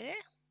grey there.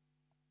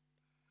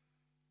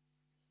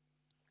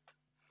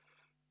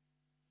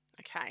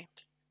 Okay.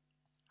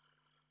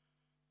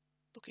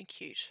 Looking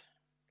cute.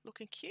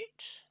 Looking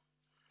cute.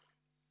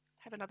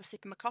 Have another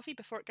sip of my coffee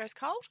before it goes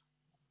cold.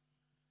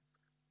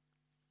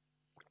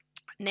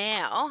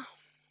 Now,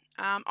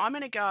 I'm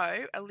going to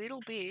go a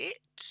little bit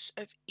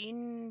of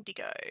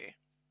indigo,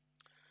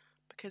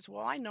 because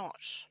why not?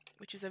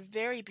 Which is a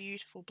very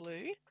beautiful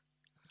blue.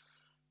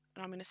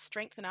 And I'm going to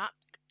strengthen up,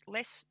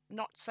 less,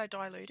 not so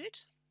diluted,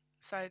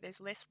 so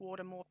there's less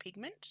water, more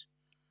pigment.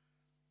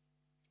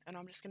 And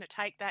I'm just going to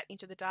take that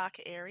into the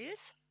darker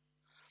areas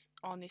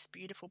on this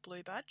beautiful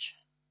blue budge,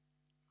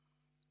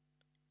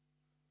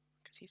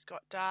 because he's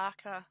got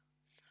darker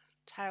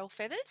tail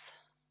feathers.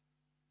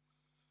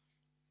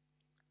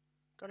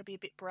 Got to be a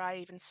bit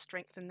brave and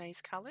strengthen these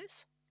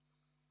colours.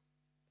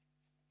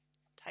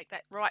 Take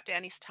that right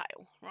down his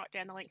tail, right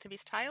down the length of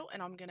his tail,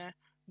 and I'm going to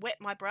wet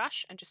my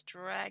brush and just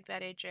drag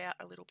that edge out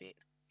a little bit.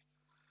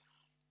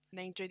 And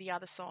then do the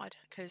other side,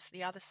 because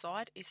the other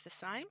side is the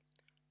same,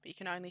 but you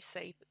can only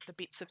see the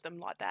bits of them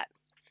like that.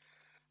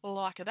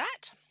 Like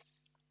that.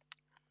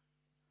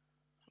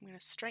 I'm going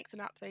to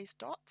strengthen up these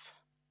dots,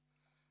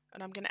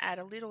 and I'm going to add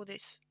a little of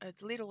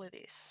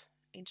this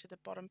into the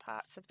bottom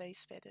parts of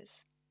these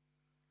feathers.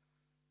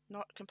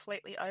 Not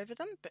completely over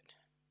them, but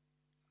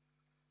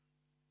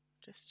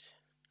just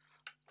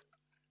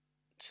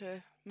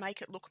to make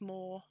it look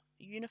more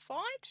unified.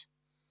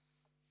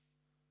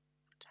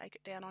 Take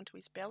it down onto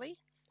his belly,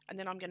 and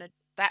then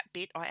that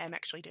bit I am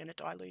actually going to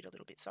dilute a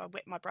little bit. So I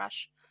wet my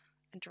brush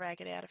and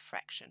drag it out a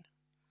fraction,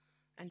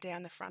 and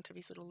down the front of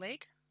his little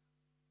leg,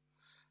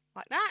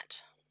 like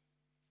that.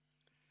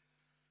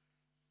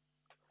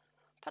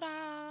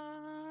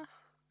 Ta-da!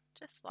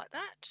 Just like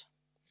that.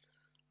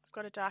 I've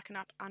got to darken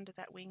up under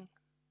that wing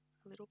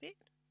a little bit.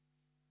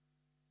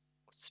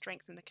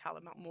 Strengthen the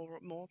colour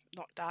more,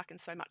 not darken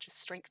so much as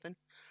strengthen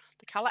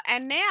the colour.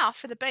 And now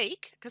for the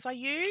beak, because I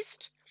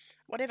used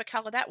whatever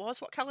colour that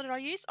was. What colour did I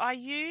use? I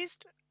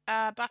used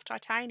buff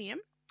titanium.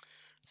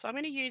 So I'm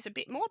going to use a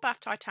bit more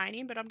buff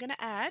titanium, but I'm going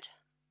to add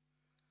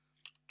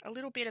a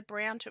little bit of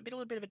brown to a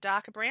little bit of a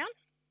darker brown,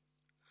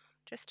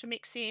 just to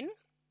mix in.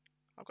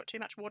 I've got too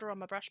much water on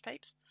my brush,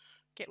 peeps.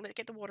 Get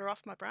the water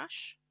off my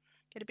brush.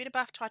 Get a bit of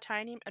buff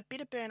titanium, a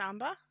bit of burnt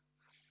umber,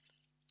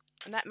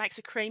 and that makes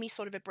a creamy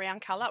sort of a brown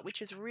colour,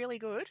 which is really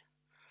good,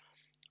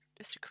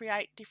 just to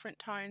create different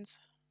tones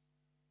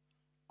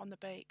on the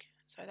beak.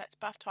 So that's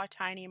buff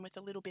titanium with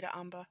a little bit of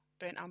umber,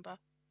 burnt umber.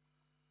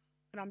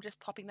 And I'm just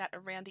popping that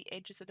around the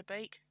edges of the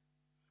beak.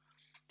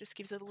 Just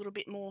gives it a little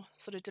bit more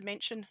sort of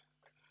dimension.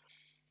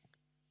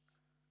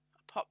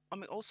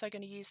 I'm also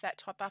going to use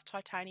that buff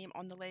titanium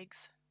on the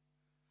legs.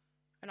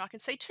 And I can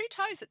see 2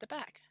 toes at the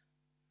back.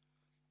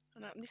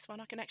 And on this one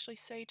I can actually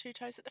see 2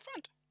 toes at the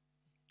front.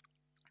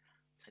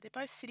 So they're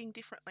both sitting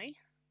differently.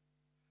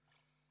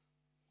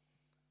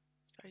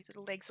 So his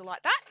little legs are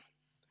like that.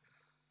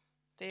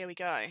 There we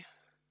go.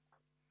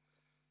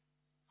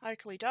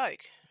 Oakley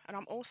doke. And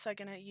I'm also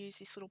going to use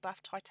this little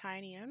buff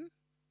titanium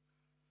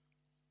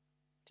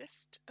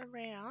just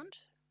around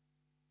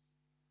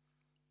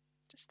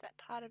just that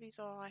part of his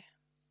eye.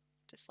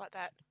 Just like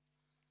that.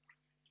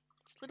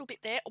 Just a little bit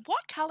there.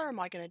 What colour am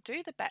I going to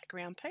do the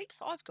background, peeps?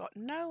 I've got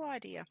no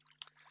idea.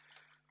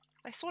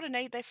 They sort of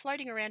they're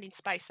floating around in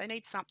space. They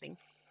need something.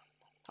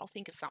 I'll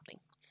think of something.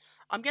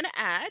 I'm going to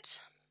add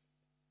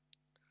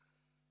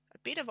a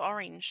bit of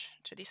orange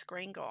to this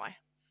green guy,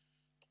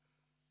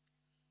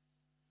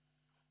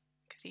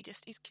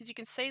 because you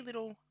can see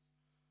little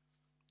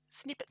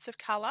snippets of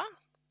colour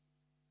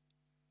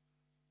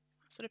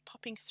sort of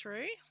popping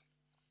through,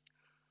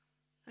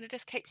 and it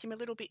just keeps him a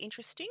little bit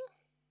interesting.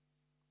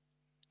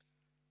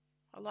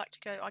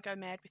 I go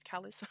mad with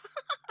colours.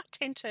 I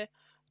tend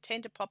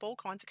to pop all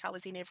kinds of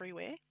colours in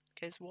everywhere,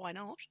 because why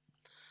not?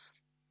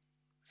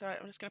 So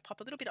I'm just going to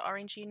pop a little bit of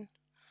orange in,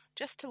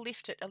 just to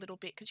lift it a little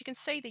bit, because you can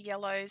see the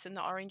yellows and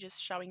the oranges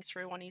showing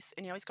through on his,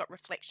 and he's got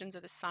reflections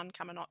of the sun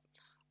coming up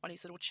on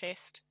his little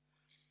chest.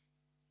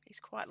 He's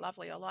quite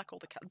lovely. I like all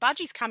the colours.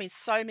 Budgies come in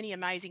so many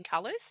amazing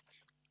colours.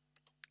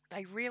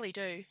 They really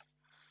do.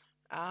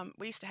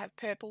 We used to have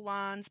purple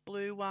ones,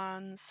 blue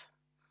ones.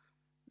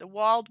 The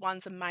wild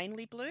ones are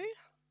mainly blues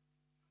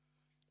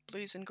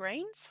and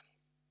greens.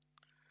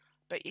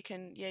 But you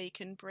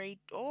can breed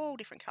all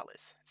different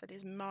colours. So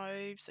there's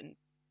mauves and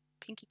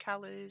pinky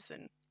colours,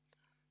 and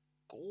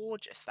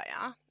gorgeous they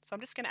are. So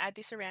I'm just going to add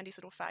this around his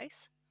little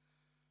face.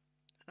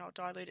 And I'll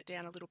dilute it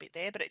down a little bit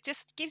there, but it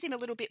just gives him a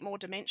little bit more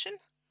dimension.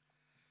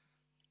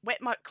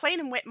 Clean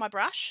and wet my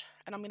brush,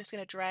 and I'm just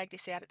going to drag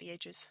this out at the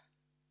edges,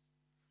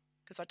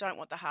 because I don't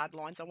want the hard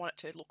lines. I want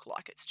it to look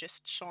like it's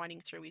just shining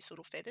through his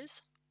little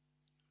feathers.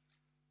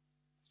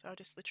 So I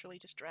just literally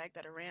just drag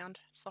that around,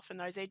 soften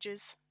those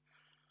edges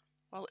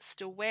while it's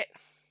still wet.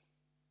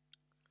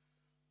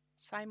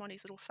 Same on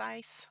his little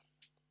face.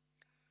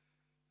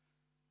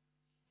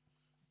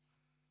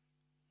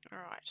 All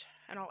right,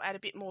 and I'll add a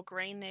bit more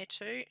green there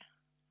too.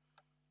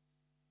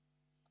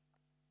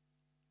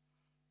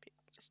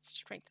 Just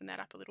strengthen that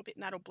up a little bit,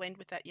 and that'll blend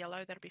with that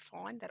yellow. That'll be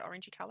fine, that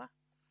orangey colour.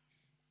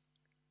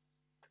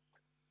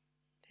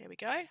 There we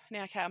go.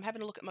 Now, okay, I'm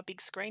having a look at my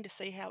big screen to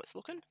see how it's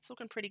looking. It's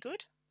looking pretty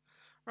good.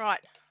 Right,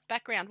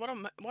 background. What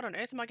on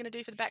earth am I going to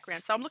do for the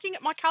background? So I'm looking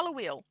at my colour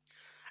wheel,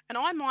 and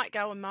I might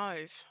go a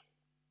mauve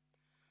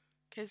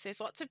because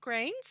there's lots of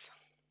greens.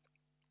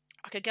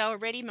 I could go a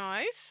reddy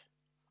mauve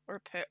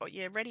or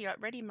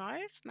reddy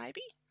mauve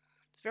maybe.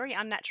 It's very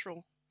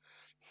unnatural.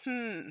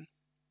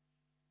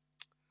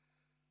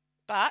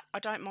 But I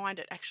don't mind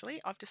it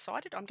actually. I've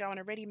decided I'm going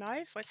a reddy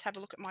mauve. Let's have a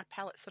look at my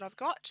palettes that I've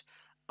got.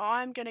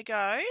 I'm going to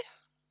go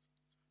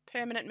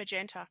permanent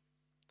magenta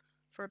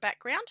for a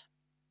background.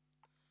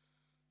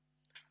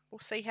 We'll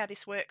see how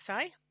this works,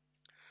 eh?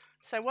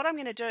 So what I'm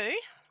going to do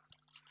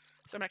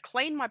is I'm going to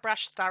clean my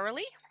brush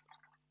thoroughly.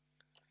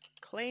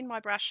 Clean my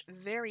brush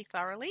very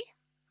thoroughly.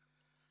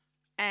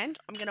 And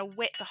I'm going to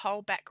wet the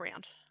whole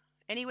background.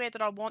 Anywhere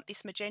that I want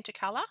this magenta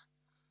colour,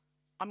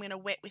 I'm going to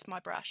wet with my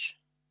brush.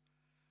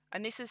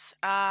 And this is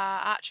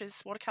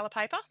Archer's watercolour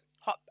paper,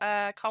 hot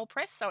cold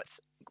press, so it's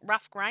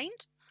rough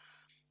grained.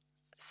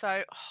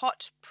 So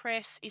hot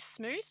press is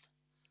smooth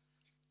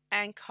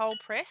and cold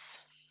press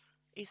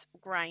is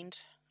grained,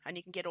 and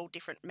you can get all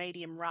different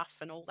medium, rough,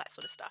 and all that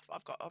sort of stuff.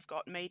 I've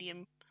got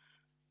medium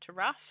to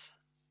rough.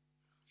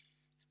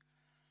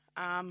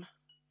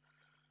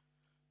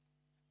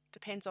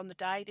 Depends on the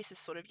day. This is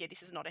sort of,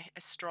 this is not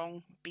a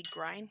strong big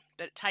grain,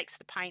 but it takes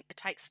the paint,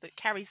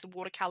 carries the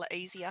watercolour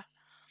easier.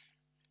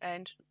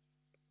 And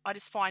I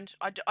just find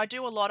I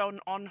do a lot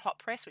on hot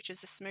press, which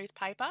is a smooth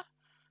paper,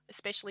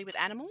 especially with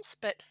animals,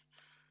 but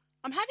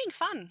I'm having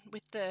fun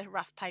with the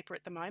rough paper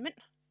at the moment.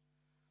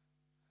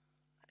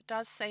 It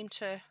does seem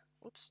to,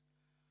 whoops,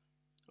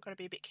 I've got to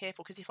be a bit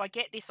careful because if I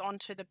get this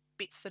onto the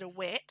bits that are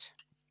wet,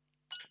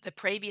 the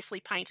previously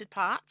painted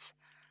parts,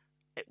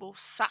 it will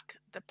suck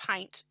the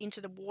paint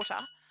into the water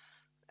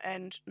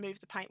and move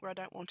the paint where I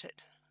don't want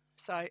it.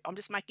 So I'm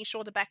just making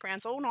sure the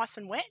background's all nice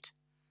and wet.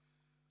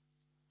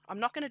 I'm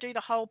not going to do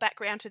the whole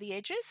background to the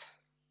edges.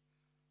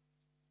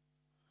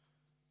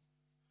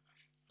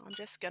 I'm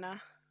just going to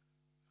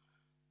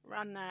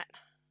run that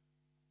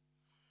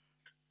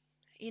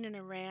in and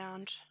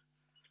around.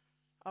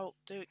 I'll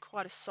do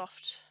quite a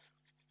soft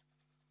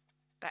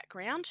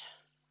background.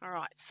 All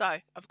right, so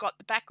I've got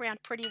the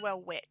background pretty well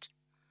wet.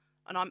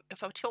 And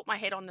if I tilt my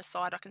head on the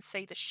side, I can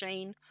see the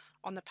sheen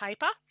on the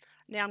paper.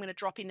 Now I'm going to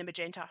drop in the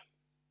magenta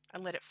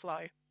and let it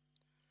flow.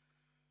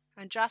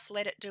 And just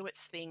let it do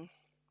its thing,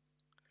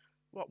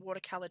 what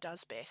watercolour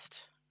does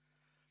best.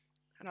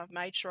 And I've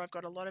made sure I've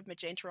got a lot of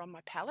magenta on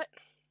my palette.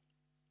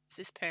 This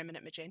is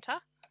permanent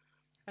magenta.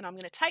 And I'm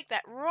going to take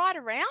that right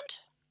around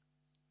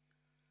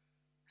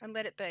and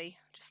let it be.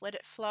 Just let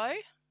it flow.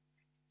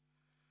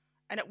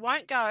 And it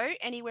won't go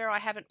anywhere I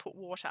haven't put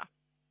water.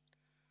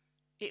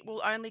 It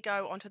will only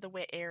go onto the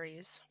wet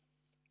areas,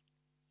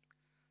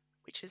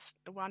 which is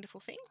a wonderful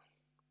thing.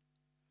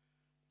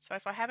 So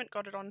if I haven't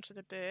got it onto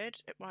the bird,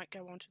 it won't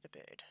go onto the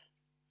bird.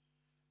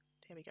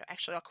 There we go.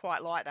 Actually, I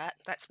quite like that.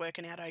 That's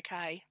working out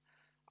okay.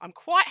 I'm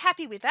quite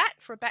happy with that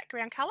for a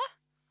background colour.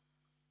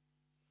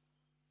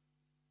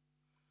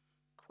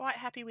 Quite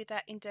happy with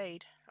that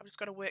indeed. I've just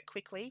got to work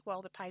quickly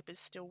while the paper's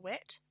still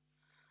wet,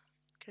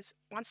 because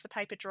once the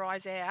paper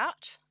dries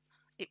out,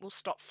 it will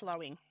stop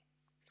flowing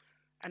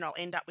and I'll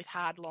end up with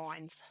hard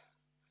lines,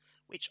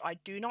 which I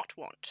do not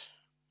want.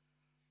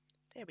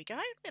 There we go.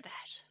 Look at that.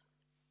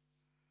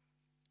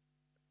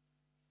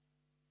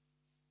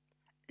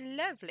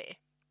 Lovely.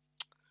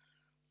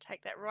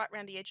 Take that right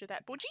round the edge of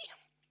that budgie.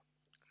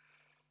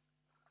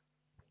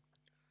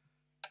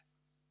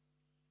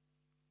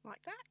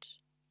 Like that.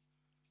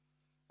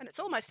 And it's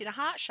almost in a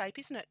heart shape,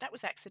 isn't it? That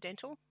was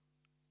accidental.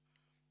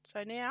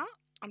 So now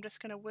I'm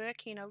just going to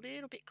work in a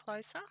little bit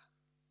closer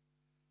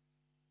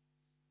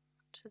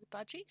to the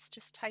budgies,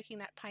 just taking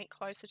that paint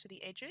closer to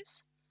the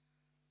edges.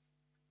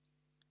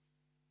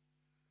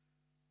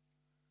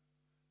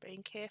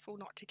 Being careful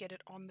not to get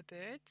it on the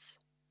birds.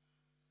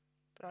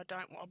 But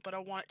I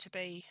want it to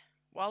be,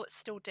 while it's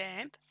still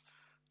damp,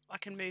 I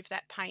can move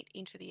that paint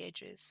into the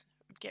edges.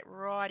 Get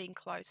right in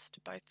close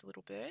to both the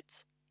little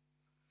birds.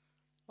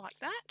 Like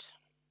that.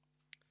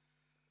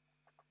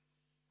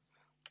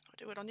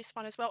 I'll do it on this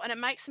one as well. And it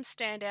makes them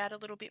stand out a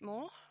little bit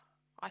more,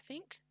 I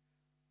think.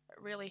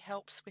 It really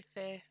helps with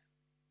their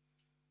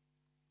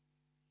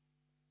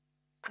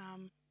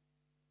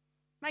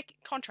make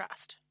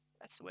contrast.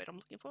 That's the word I'm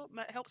looking for.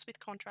 It helps with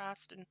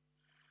contrast and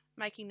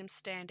making them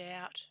stand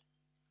out.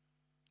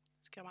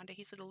 Let's go under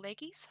his little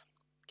leggies.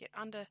 Get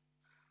under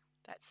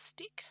that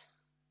stick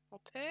or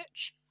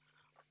perch.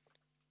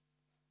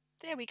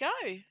 There we go.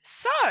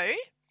 So,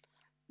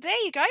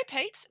 there you go,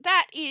 peeps.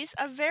 That is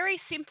a very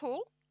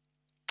simple,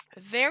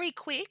 very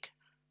quick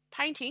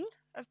painting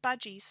of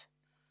budgies.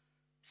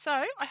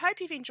 So, I hope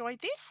you've enjoyed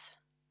this.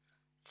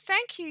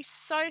 Thank you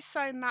so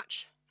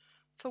much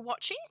for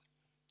watching.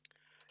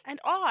 And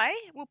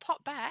I will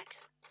pop back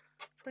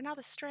for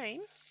another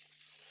stream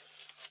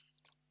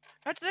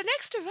at the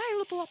next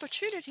available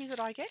opportunity that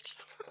I get.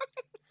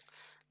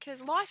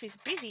 Because life is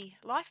busy.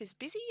 Life is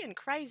busy and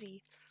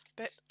crazy.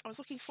 But I was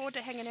looking forward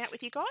to hanging out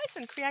with you guys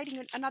and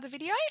creating another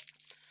video.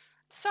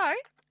 So,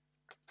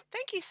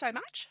 thank you so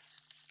much.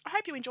 I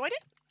hope you enjoyed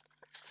it.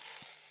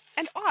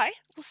 And I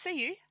will see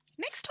you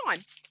next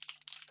time.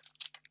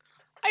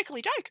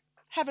 Oakley doke.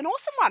 Have an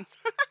awesome one.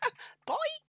 Bye.